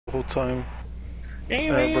the whole time. Hey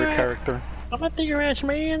Break man, character. I'm at your ass,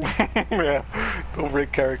 man. Yeah, don't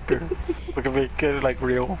break character. Look at make it like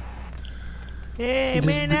real. Hey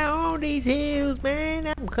man, I own these hills,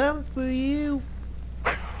 man. I'm coming for you.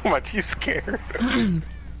 What, you scared?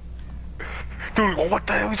 Dude, what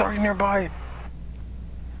the hell? He's already nearby.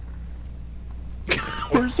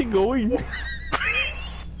 Where's he going? He's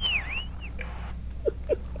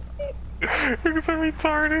so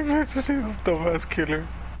retarded. I just see this dumbass killer.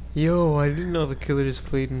 Yo, I didn't know the killer just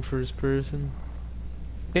played in first person.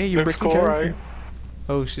 Hey, you're Looks breaking cool, character. right?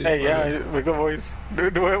 Oh shit. Hey, yeah, make a voice. Do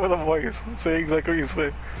it with a voice. Say exactly what you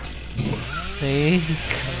say. Hey.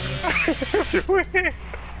 Do it.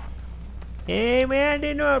 Hey man, I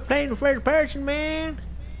didn't know I was playing in first person, man.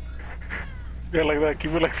 Yeah, like that.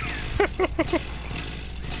 Keep it like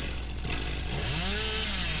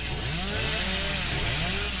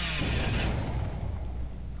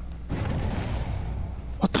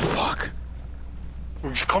What the fuck?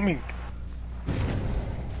 He's coming.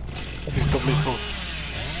 He's totally cool.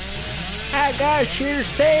 I got your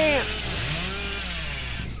Sam.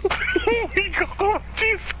 Oh my god,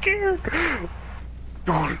 he's scared.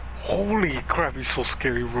 Dude, holy crap, he's so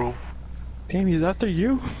scary, bro. Damn, he's after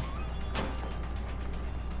you.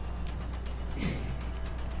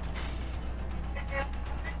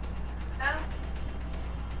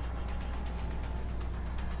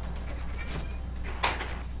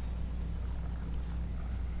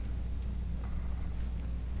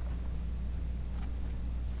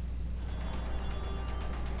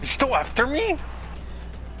 He's still after me?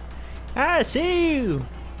 I see you.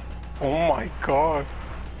 Oh my god.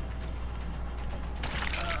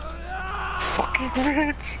 Fucking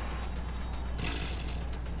bitch.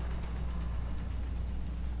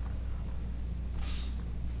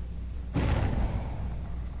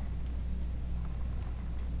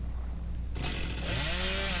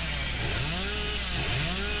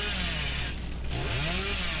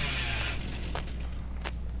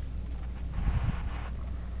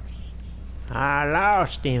 I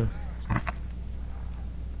lost him. Oh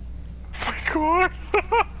my god.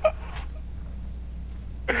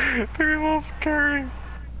 They're so scary.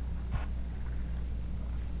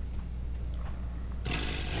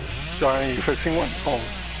 Johnny, you fixing one? Oh.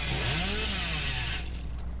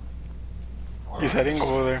 He's heading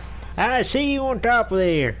over there. I see you on top of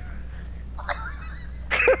there.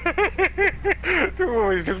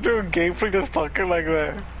 Dude, he's just doing gameplay just talking like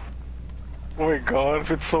that. Oh my god,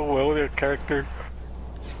 fits so well with your character.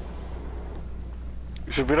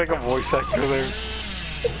 You should be like a voice actor there.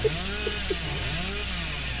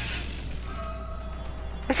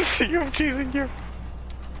 I just see him chasing you.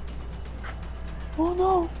 Oh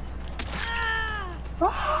no.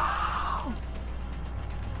 Ah.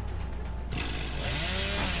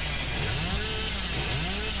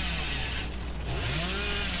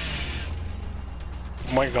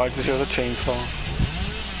 Oh my god, just hear the chainsaw.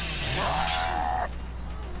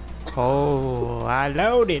 Oh, I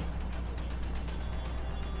loaded.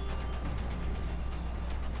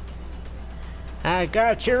 I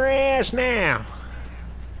got your ass now.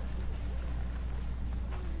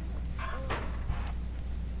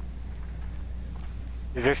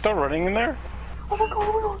 Did they start running in there? Oh my god,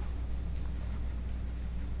 oh my god.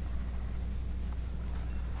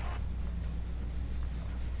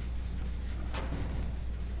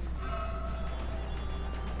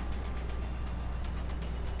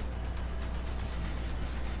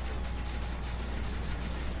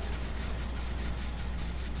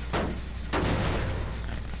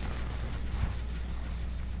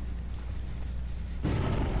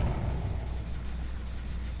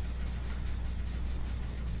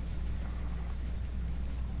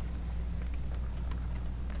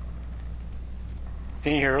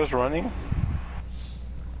 Can you hear us running?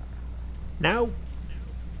 No.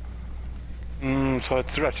 So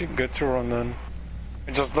it's actually good to run then.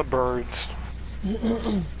 It's just the birds. I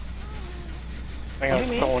think that's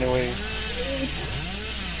the only way.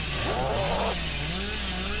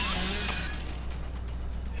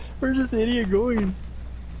 Where's this idiot going?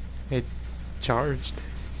 It charged.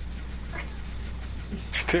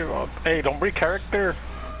 Still, hey, don't break character.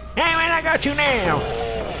 Hey man, I got you now.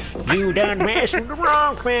 You done messed with the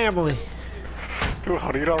wrong family. Dude,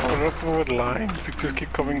 how do you not run up with lines? You just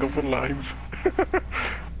keep coming up with lines.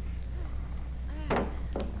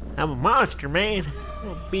 I'm a monster, man.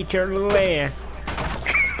 I'll beat your little ass.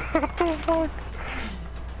 What the fuck?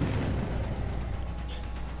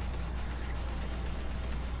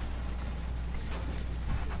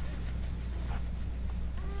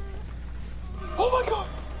 Oh my god!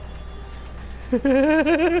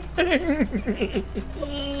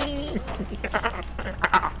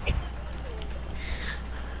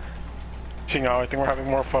 glitching out. I think we're having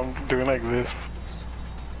more fun doing like this.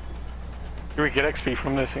 Do we get XP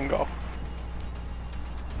from this and go?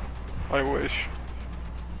 I wish.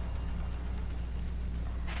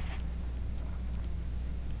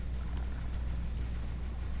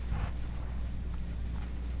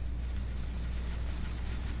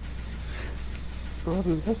 Bro,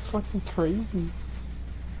 this guy's fucking crazy.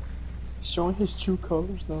 He's showing his true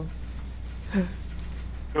colors now.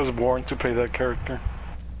 He was born to play that character.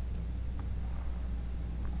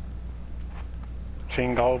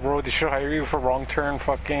 Single, bro. They should hire you for wrong turn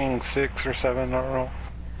fucking 6 or 7, I don't know.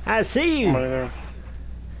 I see you. You're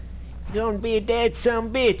gonna be a dead son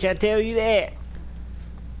of a bitch, I tell you that.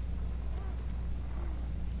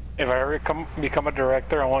 If I ever become a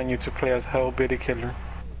director, I want you to play as Hillbilly Killer.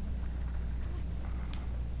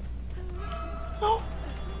 No!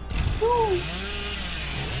 No!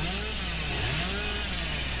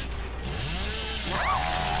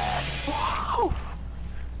 Wow!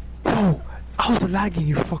 Oh! I was lagging,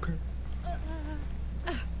 you fucker!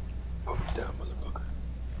 Put me down, motherfucker.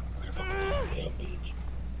 Motherfucker, bitch.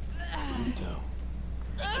 Put me down.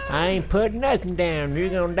 I ain't putting nothing down. You're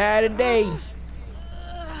gonna die today.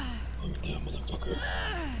 Put me down, motherfucker.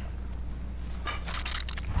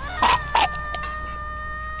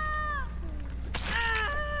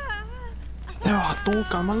 Este vato,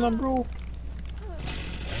 cámala, bro.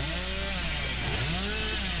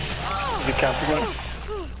 Is he camping us?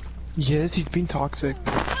 Yes, he's been toxic.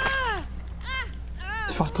 This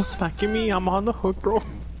vato's smacking me. I'm on the hook, bro.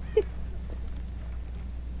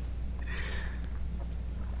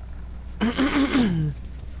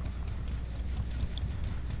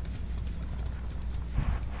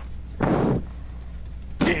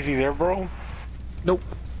 Is he there, bro? Nope.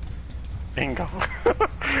 Bingo.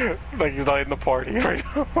 Like he's not in the party right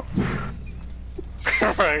now.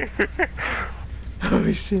 Right. Oh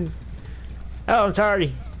shit. Oh, I'm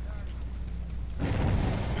sorry.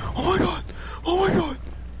 Oh my god! Oh my god!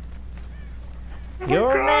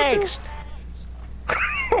 You're God. next.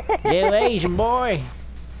 Little Asian boy.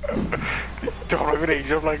 Don't even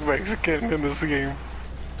age up like Mexican in this game.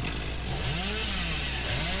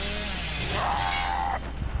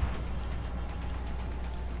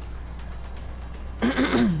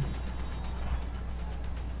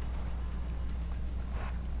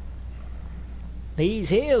 These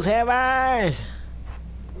hills have eyes.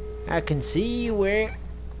 I can see wherever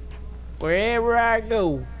I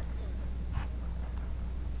go.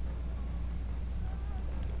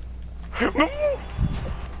 No!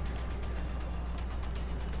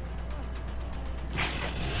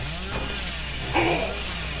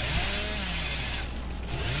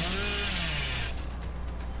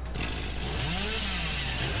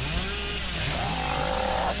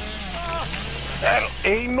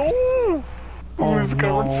 Hey, no! Oh, This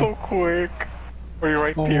guy went no. so quick. Are you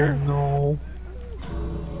right here? No.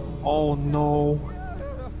 Oh no.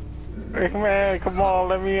 Hey man, come on,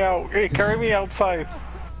 let me out. Hey, carry me outside.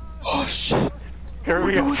 Oh shit.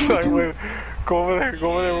 Carry me What do I outside do? with. Go over there,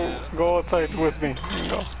 go outside with me.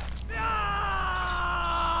 Go.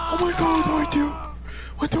 Oh my god, what do I do?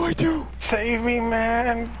 What do I do? Save me,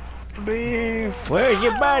 man. Please. Where's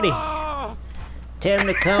your buddy? Tell him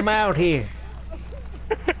to come out here.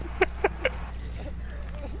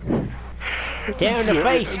 Tell him to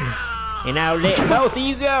face me, and I'll let both of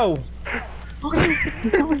you go. Okay,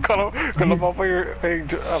 you're coming. Call him up here. Hey,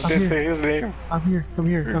 did say his name. I'm here, I'm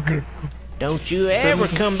here, I'm here. Don't you ever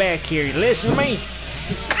come back here. You listen to me.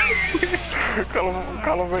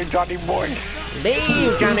 Call him Johnny Boy.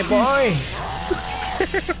 Leave, Johnny boy.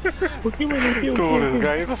 Okay, man, okay, Dude, okay. this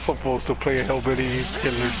guy is supposed to play a Hillbilly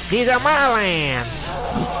Killer. These are my lands.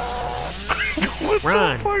 What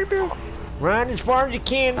Run. the fuck, dude? Run as far as you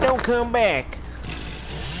can. Don't come back.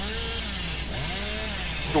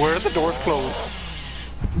 Where are the doors closed?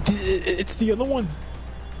 It's the other one.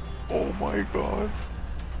 Oh my god.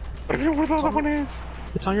 I don't know where the other one is.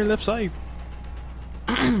 It's on your left side.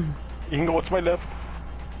 You can go to my left.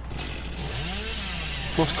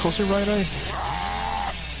 What's closer, right eye?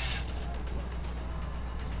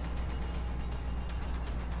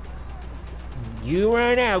 You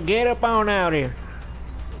run out. Get up on out here.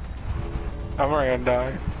 I'm already gonna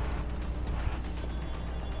die.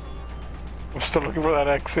 I'm still looking for that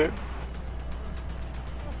exit.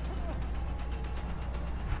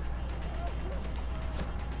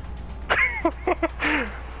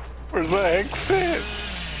 Where's the exit?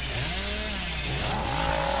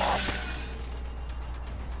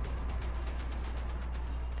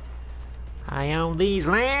 I own these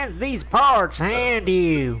lands. These parts hand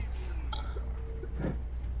you.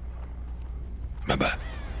 My bad.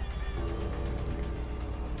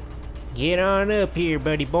 Get on up here,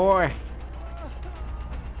 buddy boy.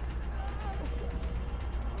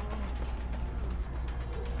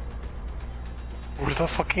 Where's the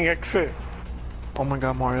fucking exit? Oh my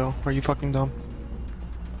god, Mario, are you fucking dumb?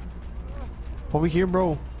 Over here,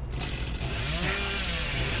 bro.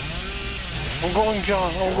 I'm going,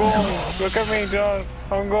 John. I'm going. Look at me, John.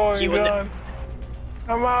 I'm going, John.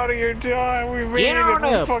 I'm out of here, John. We made Get it. on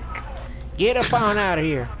up. Fuck. Get up on out of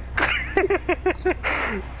here.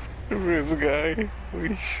 This guy.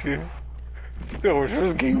 Holy shit. Yo, we're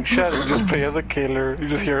just game chat and just play as a killer. You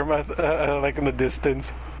just hear him at, like in the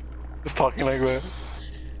distance. Just talking like that.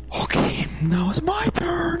 Okay, now it's my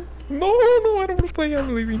turn. No, I don't want to play.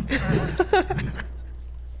 I'm leaving.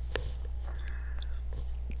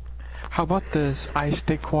 How about this? I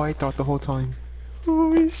stay quiet throughout the whole time.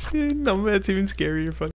 Holy shit. No, that's even scarier.